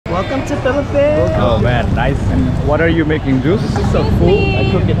Welcome to Philippines. Oh man, nice. And what are you making? Juice? This is so cool. I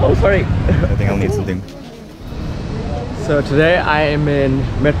cook it. Oh, sorry. I think I'll need something. So today I am in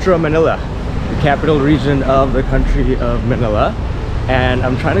Metro Manila, the capital region of the country of Manila, and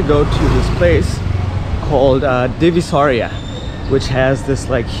I'm trying to go to this place called Divisoria, which has this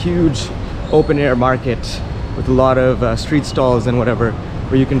like huge open air market with a lot of street stalls and whatever,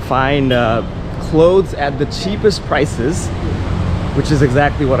 where you can find clothes at the cheapest prices, which is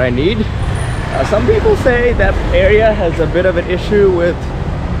exactly what I need. Some people say that area has a bit of an issue with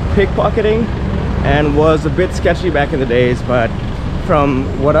pickpocketing and was a bit sketchy back in the days, but from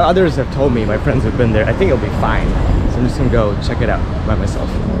what others have told me, my friends have been there, I think it'll be fine. So I'm just gonna go check it out by myself.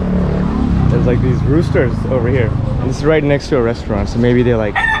 There's like these roosters over here. This is right next to a restaurant, so maybe they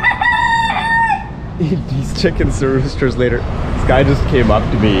like eat these chickens or roosters later. This guy just came up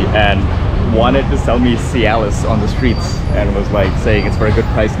to me and wanted to sell me Cialis on the streets and was like saying it's for a good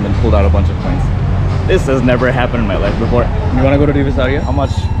price and then pulled out a bunch of coins. This has never happened in my life before. You want to go to Divisoria? How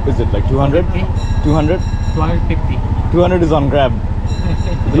much is it? Like 200? 200? 250. 200 is on Grab.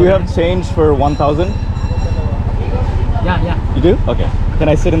 Do you have change for 1,000? Yeah. You do? Okay. Can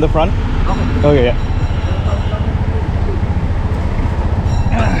I sit in the front? Okay. Okay, yeah.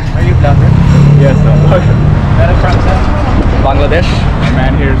 Are you vlogger? Yes, Where are you from, sir? Bangladesh. My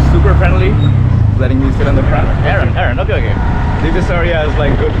man here is super friendly, letting me sit on the front. Aaron, okay. Divisoria is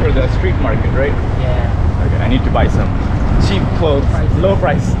like good for the street market, right? Yeah. Okay, I need to buy some cheap clothes, low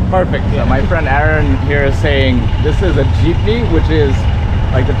price. Perfect. Yeah. So my friend Aaron here is saying this is a jeepney, which is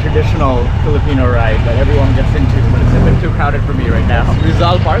like the traditional Filipino ride that everyone gets into, but it's a bit too crowded for me right now.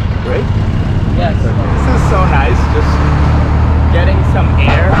 Rizal Park, right? Yes. This is so nice, just getting some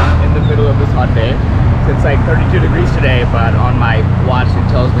air in the middle of this hot day. It's like 32 degrees today, but on my watch it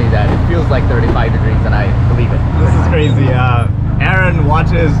tells me that it feels like 35 degrees, and I believe it. This is crazy. Aaron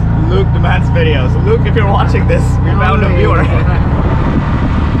watches Luke Demand's videos. Luke, if you're watching this, we found a viewer.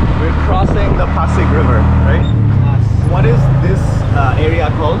 We're crossing the Pasig River, right? Yes. What is this area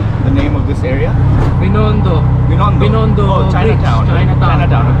called? The name of this area? Binondo. Oh, Chinatown. Bridge.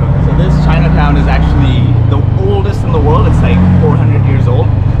 Chinatown. Okay. So this Chinatown is actually the oldest in the world. It's like 400 years old,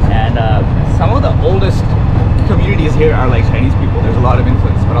 and some of the oldest communities here are like Chinese people. There's a lot of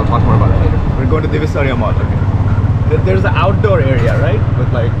influence, but I'll talk more about that later. We're going to Divisoria Mall. Okay. There's an outdoor area, right?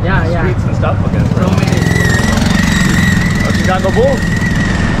 With like streets and stuff. Okay. So many. Oh, Chicago Bulls.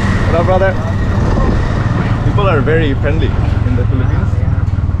 What up, brother? People are very friendly in the Philippines.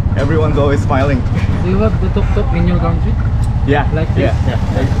 Everyone's always smiling. Do you have the tuk-tuk in your country? Yeah, Like this? Yeah.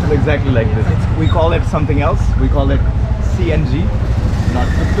 It's exactly like this. We call it something else. We call it CNG, not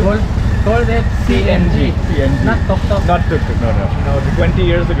tuk-tuk. Call it CNG. CNG. Not tuk-tuk. Not tuk-tuk, no. 20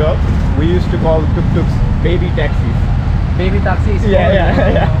 years ago, we used to call tuk-tuks baby taxis. Baby taxis.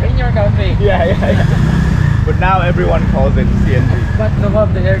 Yeah. In your country. Yeah. But now everyone calls it CNG. But no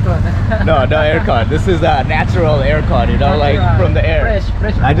have the aircon. No aircon. This is a natural aircon, you know, like from the air.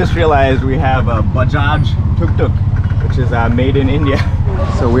 Fresh. I just realized we have a Bajaj tuk-tuk, which is made in India.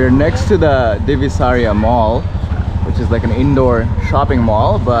 So we're next to the Divisoria Mall, which is like an indoor shopping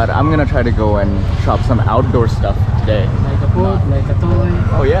mall, but I'm gonna try to go and shop some outdoor stuff today. Like a food, like a toy.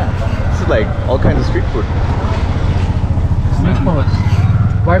 Oh yeah, this is like all kinds of street food. Meatballs.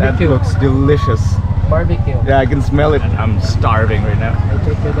 Barbecue. That looks delicious. Barbecue. Yeah, I can smell it. I'm starving right now. I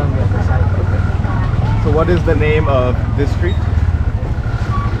take you down the other side. So what is the name of this street?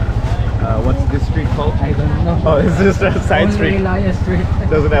 What's this street called? I don't know. Oh, it's just a side street. Ilaya street.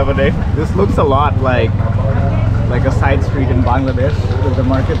 Doesn't have a name. This looks a lot like a side street in Bangladesh with the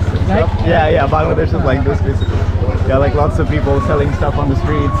markets and Like? stuff. Yeah, Bangladesh is like this basically. Yeah, like lots of people selling stuff on the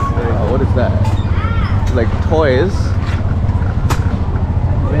streets. Oh, what is that? It's like toys.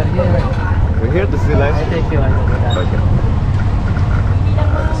 We're here. We're here. This is Ilaya I Street. take you under Okay.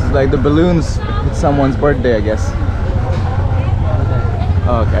 This is like the balloons. It's someone's birthday, I guess.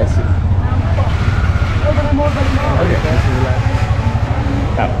 Oh, okay, I see.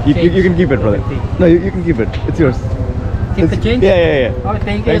 Okay. You can keep it, brother. No, you can keep it. It's yours. Keep the change? Yeah. Oh,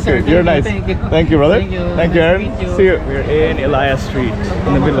 thank you, Thank sir. you. You're nice. Thank you. Thank you, brother. Thank you. Thank you, Nice Aaron. to meet you. See you. We're in Ilaya Street,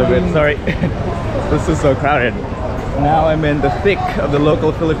 in the middle of it. Sorry. This is so crowded. Now I'm in the thick of the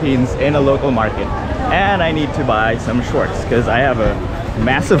local Philippines in a local market. And I need to buy some shorts because I have a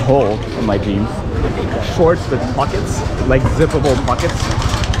massive hole in my jeans. Shorts with pockets, like zippable pockets,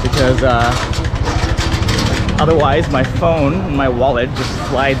 because otherwise my phone and my wallet just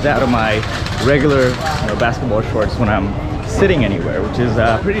slides out of my regular basketball shorts when I'm sitting anywhere, which is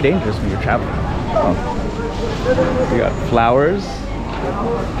pretty dangerous when you're traveling. We got flowers.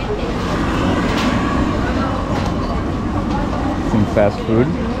 Some fast food.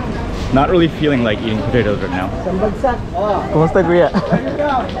 Not really feeling like eating potatoes right now. Kumusta kuya?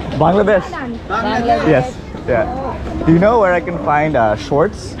 Bangladesh? Yes. Yeah. Do you know where I can find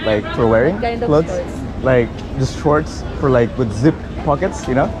shorts like for wearing clothes? Like just shorts for like with zip pockets,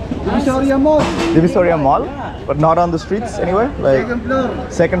 you know? Divisoria Mall. Divisoria Mall? But not on the streets anywhere? Like Second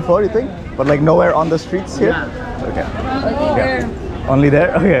floor. second floor, you think? But like nowhere on the streets here? Okay. Only there. Only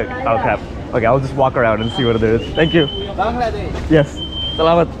there? Okay. Oh crap. Okay, I'll just walk around and see what there is. Thank you. Bangladesh. Yes.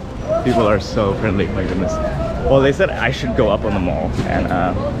 Salamat. People are so friendly, my goodness. Well, they said I should go up on the mall, and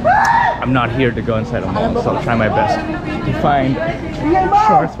I'm not here to go inside a mall, so I'll try my best to find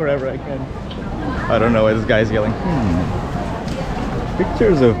shorts wherever I can. I don't know why this guy's yelling.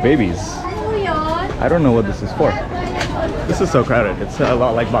 Pictures of babies. I don't know what this is for. This is so crowded. It's a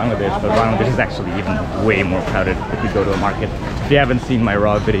lot like Bangladesh, but Bangladesh is actually even way more crowded if you go to a market. If you haven't seen my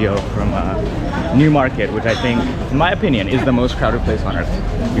raw video from New Market, which I think, in my opinion, is the most crowded place on earth,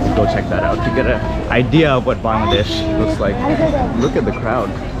 you can go check that out to get an idea of what Bangladesh looks like. Look at the crowd.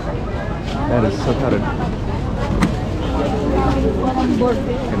 That is so crowded.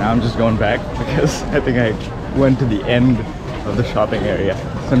 Okay, now I'm just going back because I think I went to the end of the shopping area.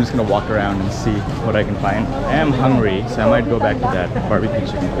 So I'm just gonna walk around and see what I can find. I am hungry, so I might go back to that barbecue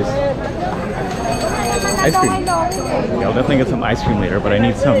chicken place. Ice cream. Yeah, I'll definitely get some ice cream later, but I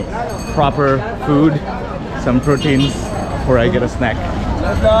need some proper food, some proteins before I get a snack.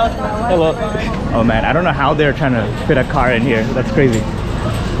 Hello. Oh man, I don't know how they're trying to fit a car in here. That's crazy.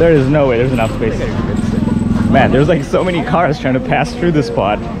 There is no way there's enough space. Man, there's like so many cars trying to pass through this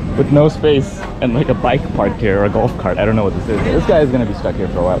spot with no space, and like a bike parked here or a golf cart. I don't know what this is. This guy is gonna be stuck here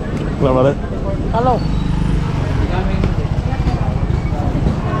for a while. Hello, brother. Hello.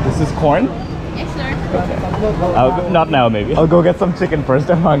 This is corn? Yes, sir. Okay. Not now, maybe. I'll go get some chicken first.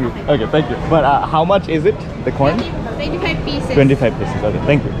 I'm hungry. Okay, thank you. But how much is it, the corn? 25 pieces. 25 pieces. Okay,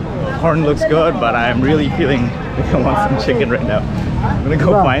 thank you. Corn looks good, but I'm really feeling like I want some chicken right now. I'm gonna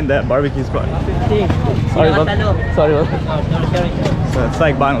go find that barbecue spot. Sorry, sorry. So it's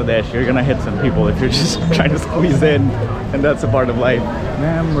like Bangladesh. You're gonna hit some people if you're just trying to squeeze in, and that's a part of life.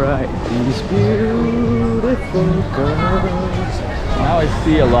 Memorize these beautiful girls. Now I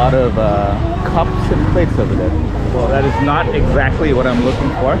see a lot of cups and plates over there. Well, that is not exactly what I'm looking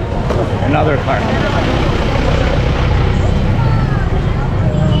for. Another car.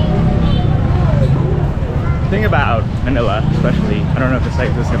 The thing about Manila, especially, I don't know if it's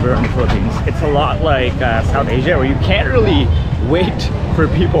like this everywhere in the Philippines, it's a lot like South Asia, where you can't really wait for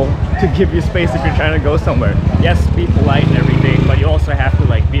people to give you space if you're trying to go somewhere. Yes, be polite and everything, but you also have to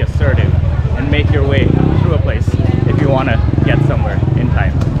like be assertive and make your way through a place if you want to get somewhere in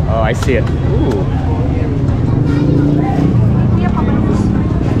time. Oh, I see it. Ooh.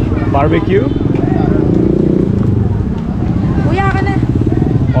 Barbecue.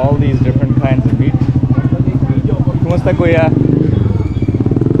 All these different kinds of meat. Kumusta kuya?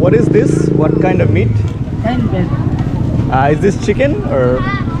 What is this? What kind of meat? Is this chicken or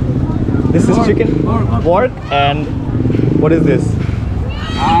this is chicken? Pork. And what is this?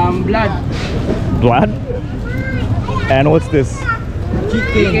 Blood. Blood? And what's this?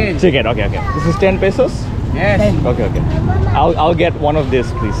 Chicken. Chicken. Okay, okay. This is 10 pesos? Yes. Okay, okay. I'll get one of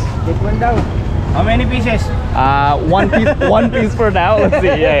this, please. Get one down. How many pieces? One piece for now. Let's see.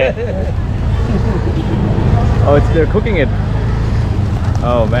 Yeah, yeah. Oh, they're cooking it.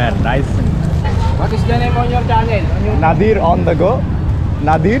 Oh man, nice. What is the name on your channel? Nadir on the go.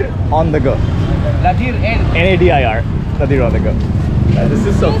 Nadir on the go. Nadir N. Nadir. Nadir on the go. This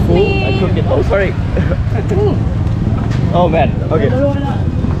is so cool. I cook it. Oh, sorry. Oh man. Okay.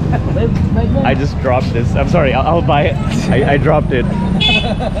 I just dropped this. I'm sorry. I'll buy it. I dropped it.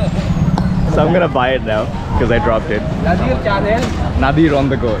 So I'm gonna buy it now because I dropped it. Nadir channel. Nadir on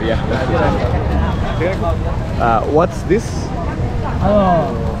the go. Yeah. That's the channel. What's this?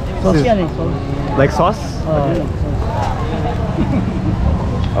 Like sauce?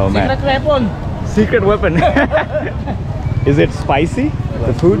 Oh man. Secret weapon. Secret weapon. Is it spicy?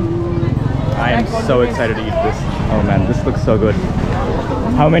 The food? I am so excited to eat this. Oh man, this looks so good.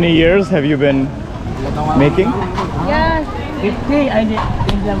 How many years have you been making? Yes.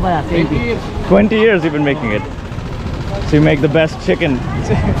 20 years you've been making it. So you make the best chicken.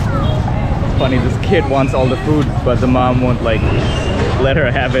 Funny, this kid wants all the food, but the mom won't like let her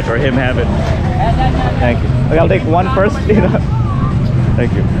have it or him have it. Thank you. Okay, I'll take one first.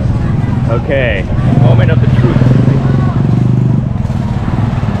 Thank you. Okay, moment of the truth.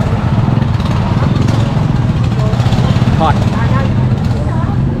 Hot.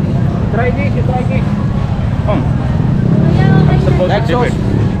 Try this, try this. I'm supposed to dip it.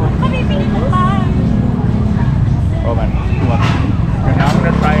 Oh man, come on. Okay, now I'm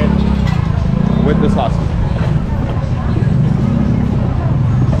gonna try it. with the sauce.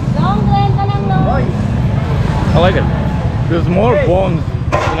 I like it. There's more bones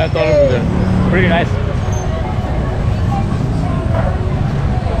than I thought it was there. Pretty nice.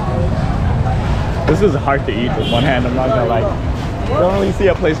 This is hard to eat with one hand, I'm not gonna lie. I don't really see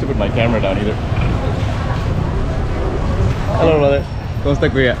a place to put my camera down either. Hello brother. Kamusta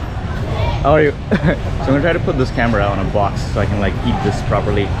kuya? How are you? So I'm gonna try to put this camera on a box so I can like eat this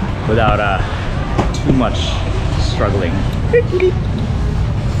properly without too much struggling.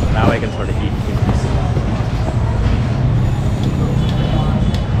 Now I can sort of eat in peace.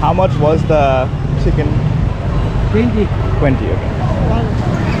 How much was the chicken? 20. 20, okay.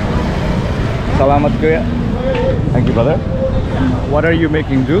 Salamat kuya. Thank you brother. What are you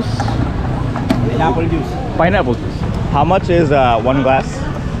making? Juice? Pineapple juice. Pineapple juice. How much is one glass?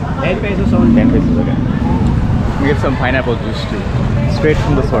 10 pesos only. 10 pesos, okay. We get some pineapple juice too. Straight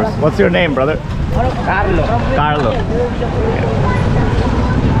from the source. What's your name, brother? Carlo. Carlo.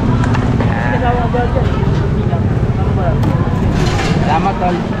 Salamat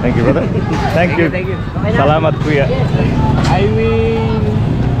tol. Thank you, brother. Thank you. Thank you. Salamat kuya. I will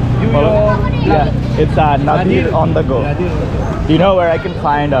do Follow? your Yeah, it's Nadir on the go. Nadir. Do you know where I can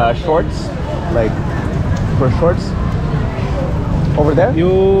find shorts? Like, for shorts? Over there?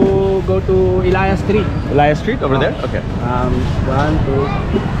 You go to Ilaya Street. Ilaya Street, over there? Okay. 1, 2,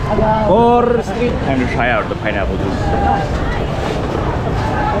 4 street. Time to try out the pineapple juice.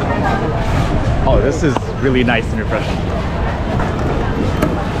 Oh, this is really nice and refreshing.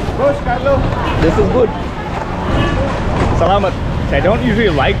 Push, Carlo. This is good. Salamat. I don't usually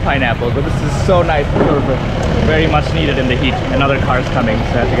like pineapple, but this is so nice. Very much needed in the heat. Another car's coming,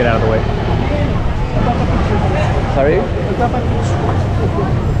 so I have to get out of the way. Sorry?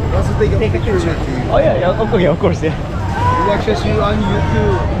 Wants to take a picture with you. Oh yeah, okay, of course, yeah. He watches you on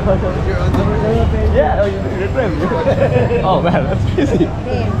YouTube. You're on the Yeah, you're right. Oh man, that's crazy.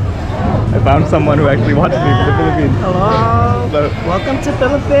 I found someone who actually watches me from the Philippines. Hello. Hello. Welcome to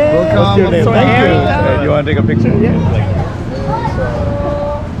Philippines. What's your name? So Thank you. hairy. You want to take a picture? Yeah.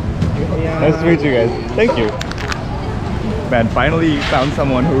 Nice to meet you guys. Thank you. Man, finally found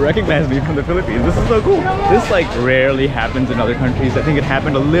someone who recognized me from the Philippines. This is so cool. This like rarely happens in other countries. I think it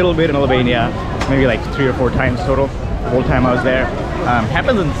happened a little bit in Albania, maybe like 3 or 4 times total. The whole time I was there.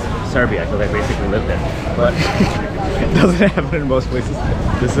 Happens in Serbia because I basically live there, but it doesn't happen in most places.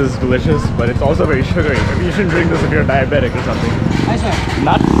 This is delicious, but it's also very sugary. Maybe you shouldn't drink this if you're diabetic or something. Hi, sir.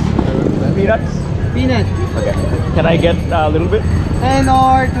 Nuts? Peanuts? Peanut. Okay. Can I get a little bit? 10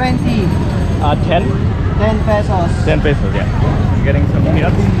 or 20? 10? 10 pesos. 10 pesos, yeah. You getting some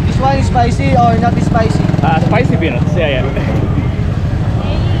peanuts? This one is spicy or not spicy? Spicy peanuts, yeah.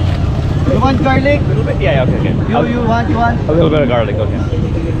 You want garlic? A little bit? Yeah, okay, okay. You want? A little bit of garlic, okay.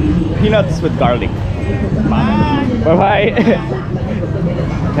 Peanuts with garlic. Bye-bye.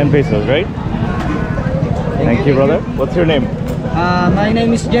 10 pesos, right? Thank you, brother. What's your name? My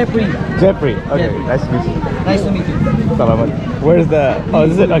name is Jeffrey. Jeffrey. Okay, Jeffrey. nice to meet you. Nice to meet you. Salamat. Where's the... Oh,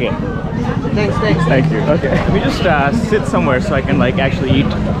 this is it? Okay. Thanks. Thank you. Okay. Let me just sit somewhere so I can like actually eat.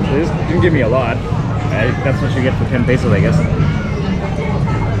 This didn't give me a lot. That's what you get for 10 pesos, I guess.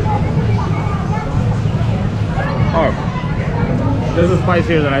 Oh, this is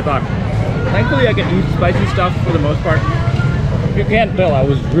spicier than I thought. Thankfully, I can eat spicy stuff for the most part. You can't tell, I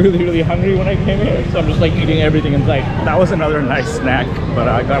was really hungry when I came here, so I'm just like eating everything in sight. That was another nice snack, but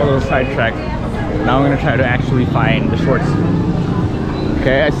I got a little sidetracked. Now I'm gonna try to actually find the shorts.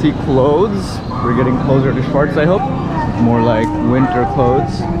 Okay, I see clothes. We're getting closer to shorts, I hope. More like winter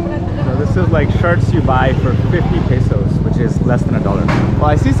clothes. So this is like shirts you buy for 50 pesos, which is less than $1. Well,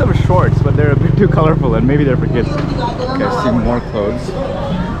 I see some shorts, but they're a bit too colorful and maybe they're for kids. Okay, I see more clothes.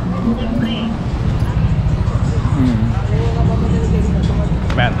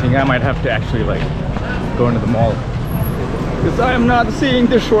 Man, I think I might have to actually like go into the mall. Because I am not seeing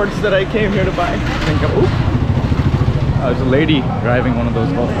the shorts that I came here to buy. I think I'm, there's a lady driving one of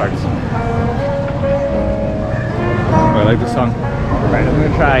those golf carts. Oh, I like the song. Right, I'm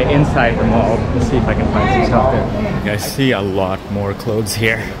gonna try inside the mall and see if I can find some stuff there. I see a lot more clothes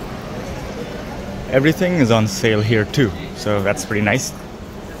here. Everything is on sale here too, so that's pretty nice.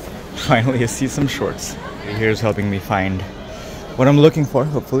 Finally, I see some shorts. Here's helping me find what I'm looking for,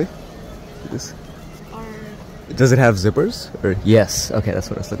 hopefully. This. Does it have zippers? Or yes. Okay, that's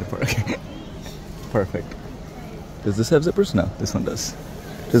what I was looking for. Okay. Perfect. Does this have zippers? No, this one does.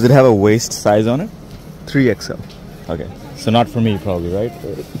 Does it have a waist size on it? 3XL. Okay. So not for me probably, right?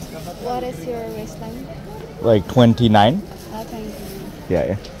 What is your waistline? Like 29? Okay.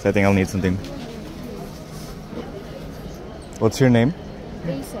 Yeah. So I think I'll need something. What's your name?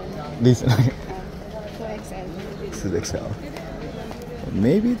 Lisa. Lisa. this is XL.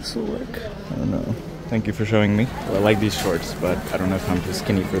 Maybe this will work. I don't know. Thank you for showing me. Well, I like these shorts, but I don't know if I'm too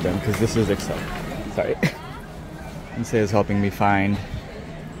skinny for them because this is XL. Sorry. Insei is helping me find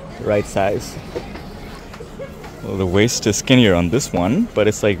the right size. Well, the waist is skinnier on this one, but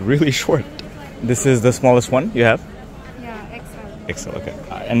it's like really short. This is the smallest one you have? Yeah, XL. XL, okay.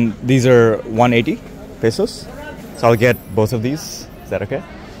 And these are 180 pesos. So I'll get both of these. Is that okay?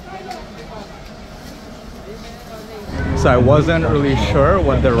 So I wasn't really sure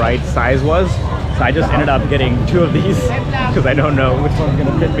what the right size was. So I just ended up getting 2 of these because I don't know which one's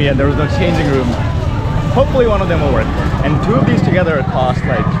gonna fit me and there was no changing room. Hopefully one of them will work. And 2 of these together cost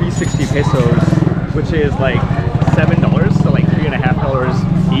like 360 pesos, which is like $7, so like $3.50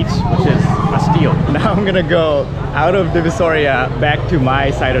 each, which is a steal. Now I'm gonna go out of Divisoria back to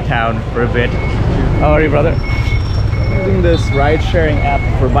my side of town for a bit. How are you, brother? Using this ride-sharing app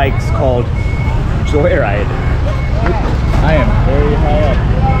for bikes called Joyride. I am very high up.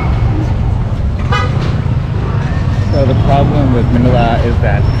 So the problem with Manila is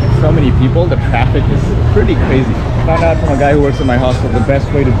that so many people, the traffic is pretty crazy. I found out from a guy who works at my hostel the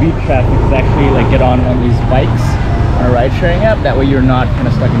best way to beat traffic is actually like get on these bikes on a ride-sharing app. That way you're not kind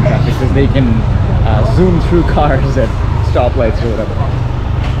of stuck in traffic because they can zoom through cars at stoplights or whatever.